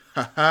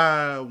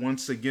Haha,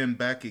 once again,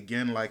 back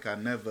again like I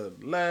never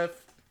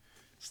left.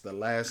 It's the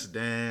last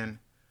Dan.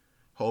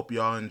 Hope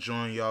y'all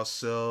enjoying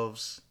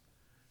yourselves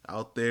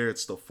out there.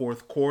 It's the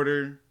fourth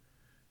quarter,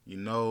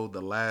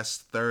 the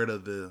last third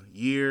of the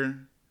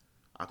year.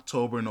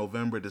 October,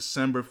 November,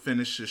 December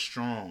finishes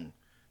strong.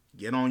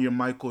 Get on your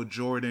Michael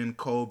Jordan,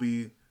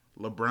 Kobe,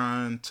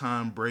 LeBron,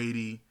 Tom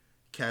Brady,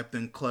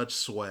 Captain Clutch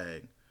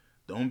swag.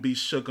 Don't be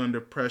shook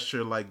under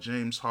pressure like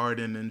James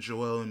Harden and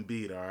Joel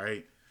Embiid, all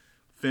right?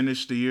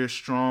 Finish the year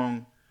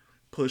strong,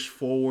 push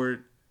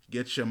forward,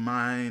 get your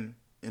mind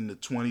into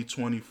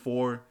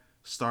 2024,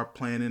 start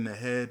planning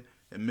ahead,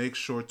 and make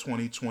sure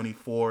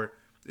 2024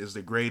 is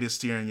the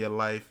greatest year in your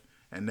life,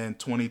 and then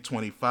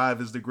 2025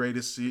 is the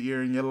greatest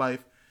year in your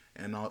life,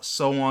 and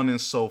so on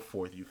and so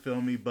forth. You feel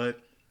me? But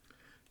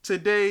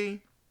today,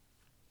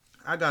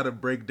 I got to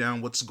break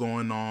down what's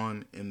going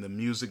on in the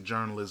music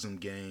journalism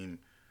game.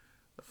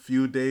 A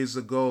few days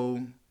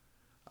ago,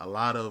 a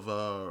lot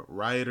of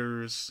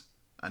writers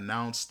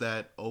announced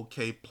that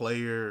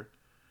Okayplayer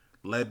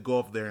let go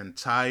of their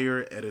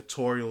entire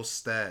editorial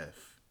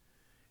staff.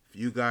 If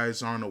you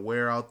guys aren't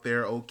aware out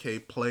there,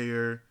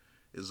 Okayplayer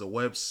is a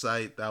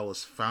website that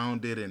was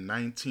founded in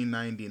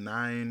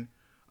 1999.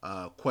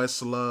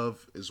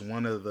 Questlove is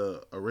one of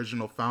the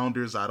original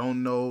founders. I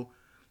don't know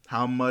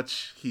how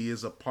much he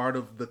is a part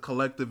of the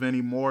collective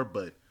anymore,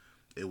 but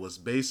it was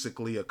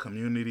basically a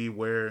community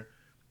where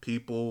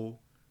people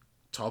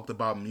talked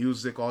about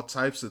music, all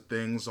types of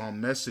things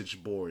on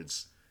message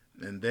boards.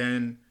 And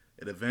then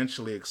it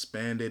eventually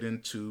expanded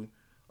into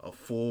a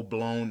full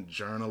blown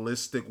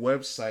journalistic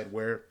website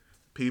where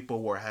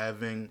people were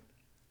having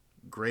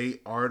great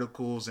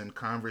articles and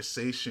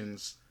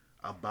conversations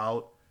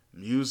about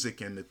music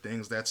and the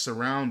things that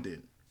surround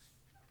it.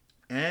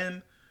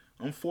 And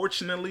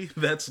unfortunately,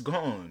 that's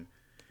gone.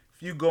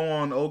 If you go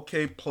on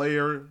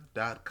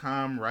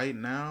okplayer.com right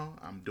now,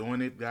 I'm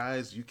doing it,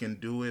 guys. You can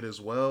do it as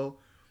well.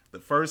 The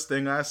first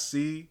thing I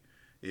see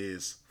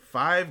is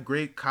 5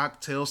 great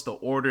cocktails to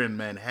order in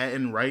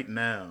Manhattan right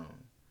now.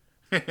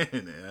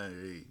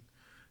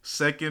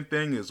 Second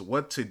thing is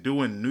what to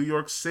do in New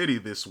York City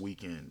this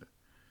weekend.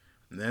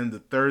 And then the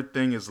third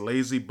thing is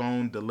Lazy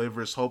Bone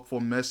delivers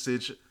hopeful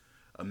message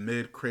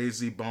amid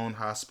Crazy Bone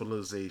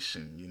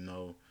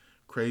hospitalization.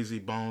 Crazy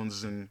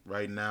Bones and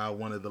right now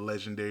one of the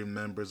legendary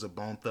members of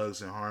Bone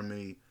Thugs and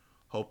Harmony.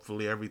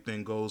 Hopefully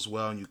everything goes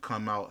well and you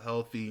come out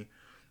healthy.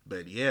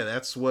 But yeah,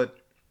 that's what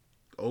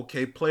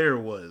Okayplayer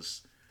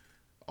was.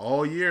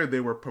 All year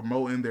they were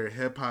promoting their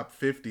Hip Hop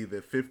 50,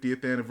 the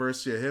 50th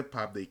anniversary of hip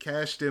hop. They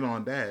cashed in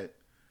on that.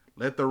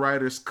 Let the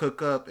writers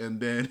cook up, and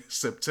then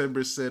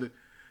September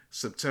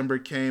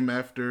came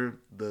after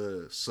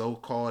the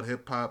so-called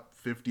hip hop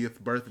 50th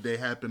birthday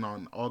happened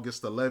on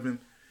August 11th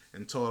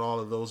and told all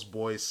of those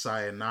boys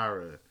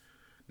sayonara.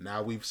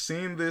 Now we've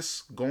seen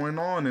this going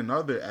on in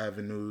other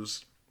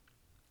avenues.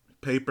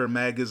 Paper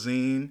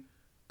Magazine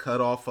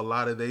cut off a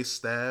lot of their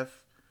staff.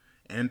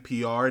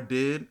 NPR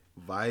did,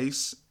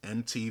 Vice,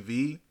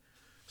 MTV.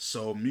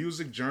 So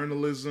music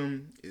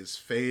journalism is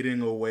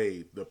fading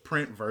away, the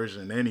print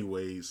version,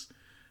 anyways.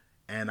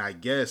 And I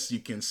guess you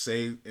can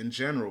say in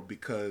general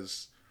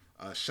because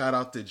shout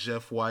out to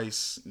Jeff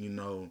Weiss.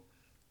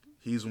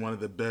 He's one of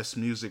the best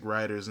music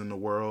writers in the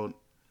world.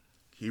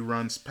 He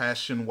runs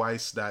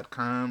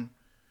passionweiss.com,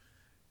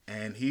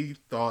 and he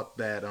thought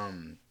that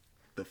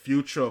the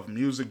future of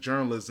music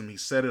journalism, he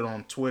said it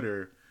on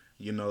Twitter.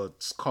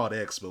 It's called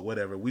X, but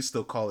whatever. We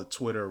still call it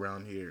Twitter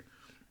around here.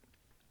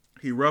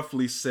 He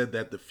roughly said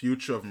that the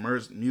future of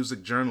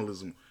music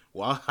journalism.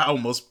 Well, I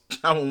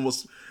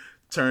almost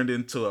turned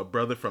into a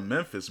brother from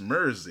Memphis,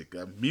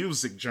 Merzik.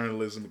 Music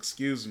journalism,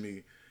 excuse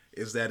me,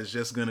 is that it's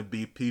just gonna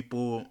be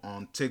people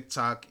on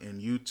TikTok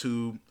and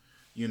YouTube,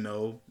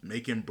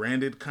 making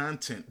branded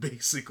content,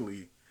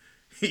 basically.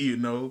 you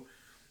know,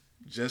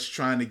 just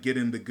trying to get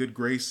in the good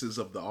graces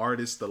of the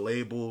artist, the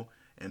label,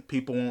 and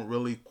people won't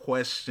really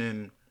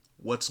question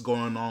what's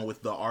going on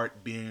with the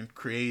art being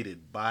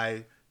created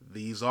by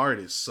these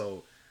artists.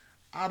 So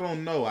I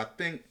don't know. I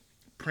think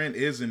print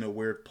is in a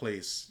weird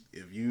place.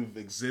 If you've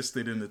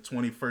existed in the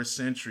 21st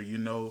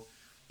century,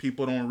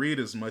 people don't read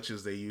as much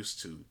as they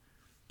used to.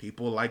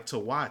 People like to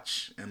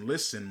watch and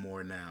listen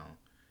more now.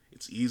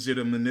 It's easier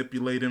to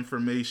manipulate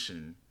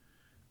information.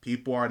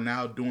 People are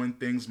now doing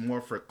things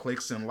more for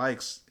clicks and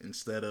likes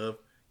instead of,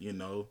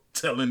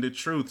 telling the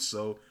truth.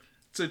 So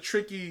it's a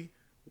tricky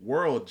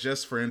world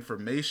just for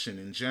information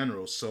in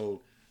general.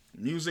 So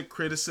music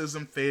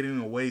criticism fading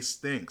away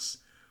stinks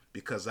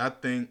because I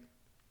think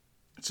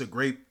it's a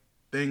great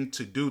thing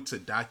to do to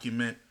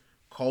document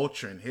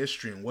culture and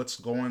history and what's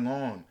going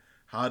on.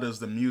 How does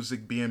the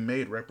music being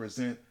made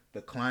represent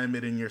the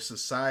climate in your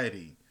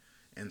society?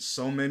 And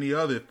so many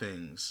other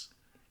things.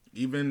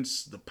 Even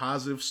the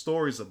positive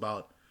stories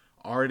about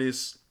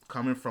artists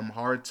coming from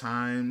hard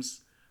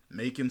times,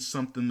 making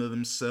something of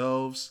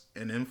themselves,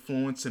 and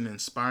influencing and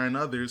inspiring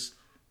others.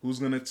 Who's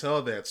going to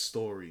tell that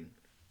story?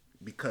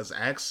 Because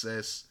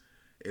access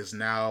is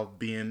now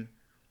being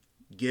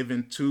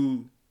given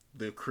to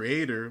the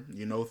creator,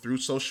 through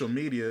social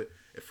media,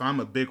 If I'm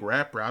a big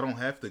rapper, I don't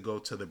have to go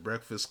to the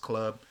Breakfast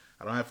Club.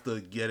 I don't have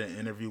to get an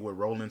interview with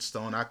Rolling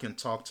Stone. I can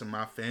talk to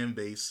my fan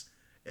base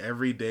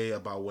every day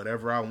about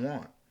whatever I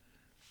want.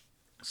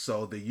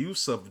 So the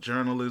use of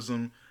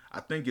journalism, I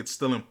think it's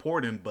still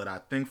important, but I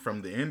think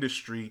from the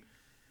industry,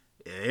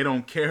 they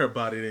don't care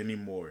about it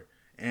anymore.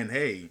 And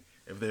hey,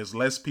 if there's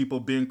less people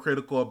being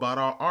critical about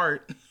our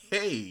art,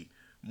 hey,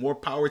 more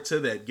power to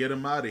that. Get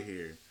them out of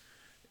here.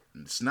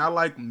 It's not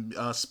like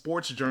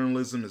sports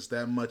journalism is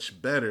that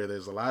much better.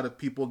 There's a lot of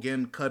people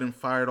getting cut and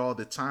fired all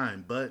the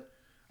time, but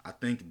I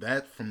think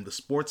that from the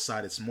sports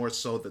side, it's more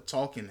so the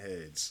talking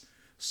heads.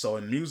 So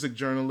in music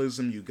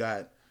journalism, you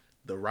got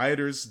the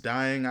writers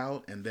dying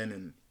out, and then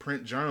in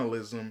print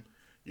journalism,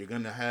 you're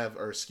gonna have,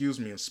 or excuse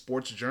me, in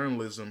sports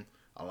journalism,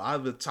 a lot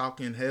of the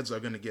talking heads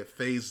are gonna get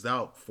phased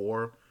out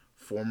for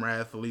former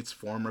athletes,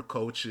 former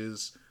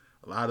coaches,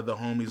 a lot of the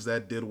homies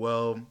that did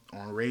well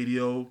on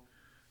radio.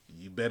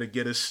 You better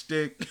get a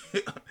stick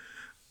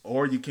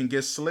or you can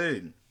get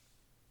slid.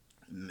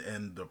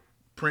 And the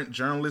print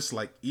journalists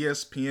like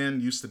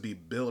ESPN used to be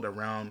built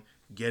around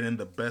getting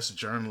the best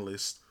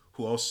journalists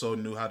who also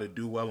knew how to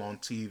do well on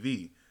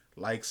TV,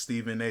 like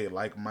Stephen A.,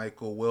 like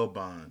Michael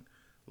Wilbon,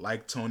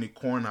 like Tony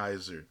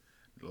Kornheiser,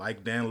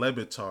 like Dan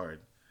Lebitard.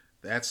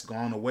 That's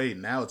gone away.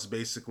 Now it's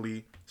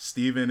basically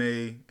Stephen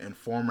A. and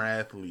former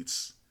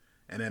athletes.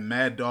 And then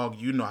Mad Dog,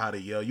 you know how to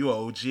yell. You're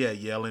an OG at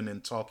yelling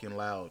and talking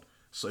loud.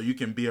 So you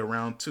can be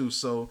around too.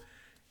 So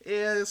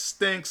yeah, it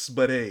stinks,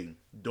 but hey,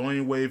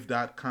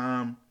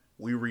 DwayneWave.com,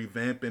 we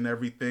revamping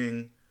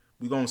everything.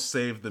 We gonna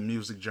save the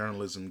music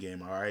journalism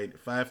game, alright?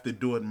 If I have to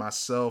do it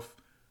myself,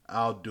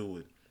 I'll do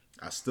it.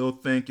 I still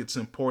think it's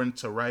important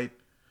to write.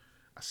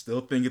 I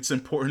still think it's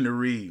important to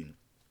read.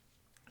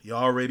 You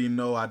already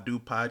know I do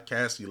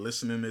podcasts. You're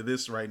listening to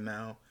this right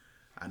now.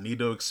 I need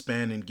to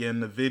expand and get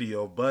in the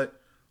video, but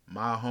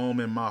my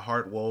home and my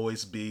heart will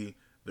always be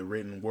the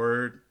written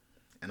word.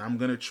 And I'm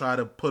going to try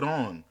to put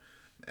on.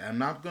 I'm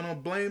not going to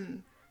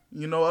blame,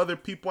 other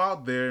people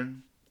out there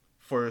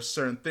for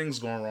certain things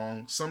going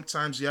wrong.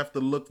 Sometimes you have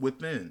to look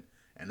within.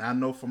 And I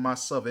know for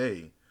myself,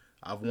 hey,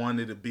 I've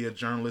wanted to be a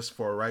journalist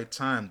for a right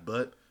time,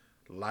 but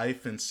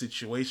life and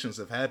situations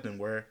have happened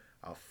where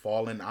I've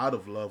fallen out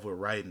of love with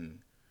writing.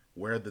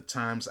 Where the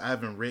times I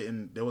haven't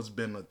written, there was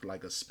been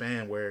like a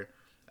span where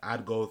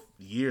I'd go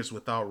years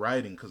without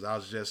writing because I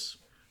was just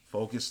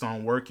focused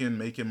on working,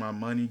 making my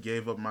money,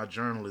 gave up my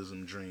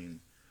journalism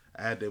dream.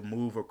 I had to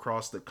move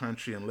across the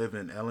country and live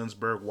in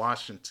Ellensburg,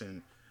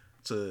 Washington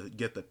to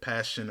get the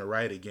passion to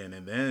write again.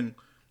 And then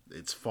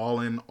it's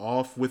fallen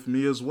off with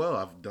me as well.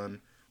 I've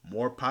done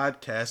more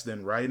podcasts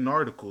than writing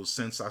articles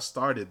since I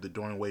started the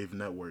Dwayne Wave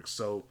Network.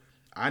 So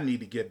I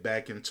need to get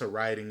back into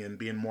writing and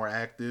being more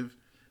active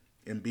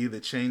and be the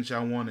change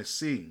I want to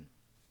see.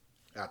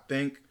 I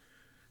think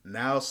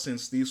now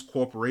since these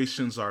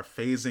corporations are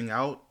phasing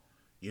out,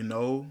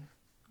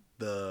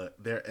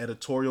 their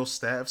editorial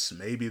staffs,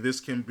 maybe this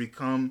can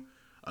become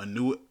a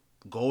new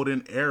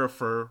golden era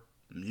for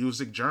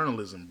music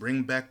journalism.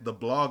 Bring back the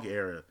blog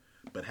era,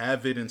 but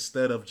have it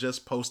instead of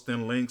just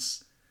posting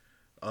links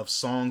of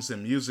songs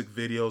and music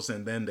videos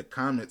and then the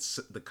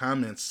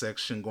comments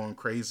section going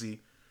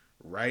crazy.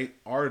 Write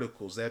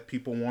articles that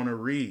people want to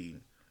read.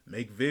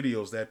 Make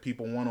videos that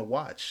people want to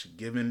watch,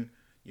 giving,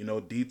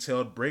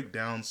 detailed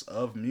breakdowns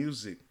of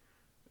music,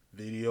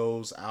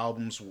 videos,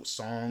 albums,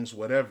 songs,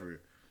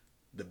 whatever.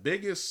 The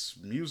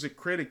biggest music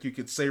critic you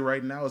could say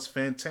right now is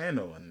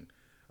Fantano, and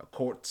of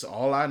course,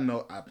 all I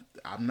know,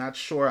 I'm not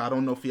sure. I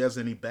don't know if he has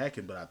any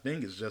backing, but I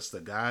think it's just a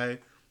guy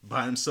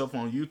by himself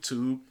on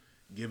YouTube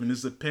giving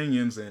his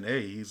opinions, and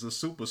hey, he's a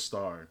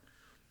superstar.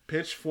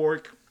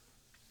 Pitchfork,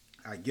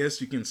 I guess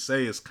you can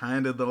say, is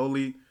kind of the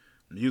only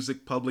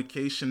music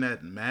publication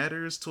that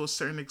matters to a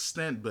certain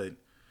extent, but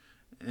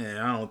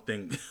I don't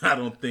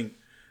think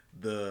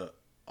the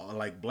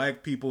like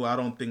black people, I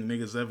don't think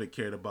niggas ever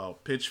cared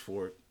about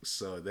Pitchfork.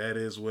 So that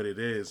is what it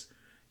is.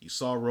 You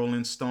saw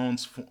Rolling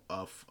Stones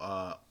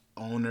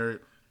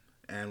owner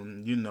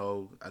and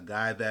a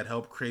guy that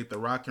helped create the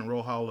Rock and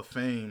Roll Hall of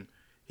Fame.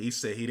 He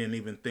said he didn't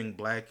even think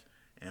black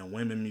and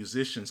women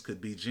musicians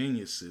could be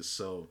geniuses.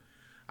 So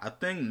I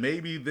think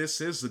maybe this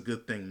is a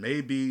good thing.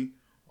 Maybe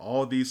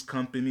all these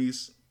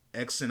companies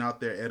Xing out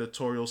their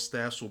editorial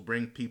staffs will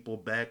bring people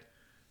back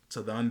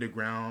to the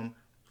underground,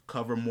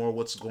 cover more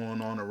what's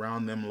going on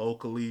around them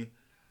locally,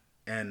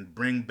 and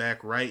bring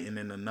back writing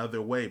in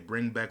another way.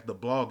 Bring back the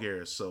blog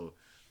era. So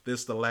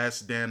this the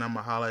last Dan.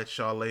 I'ma holla at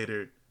y'all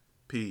later.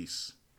 Peace.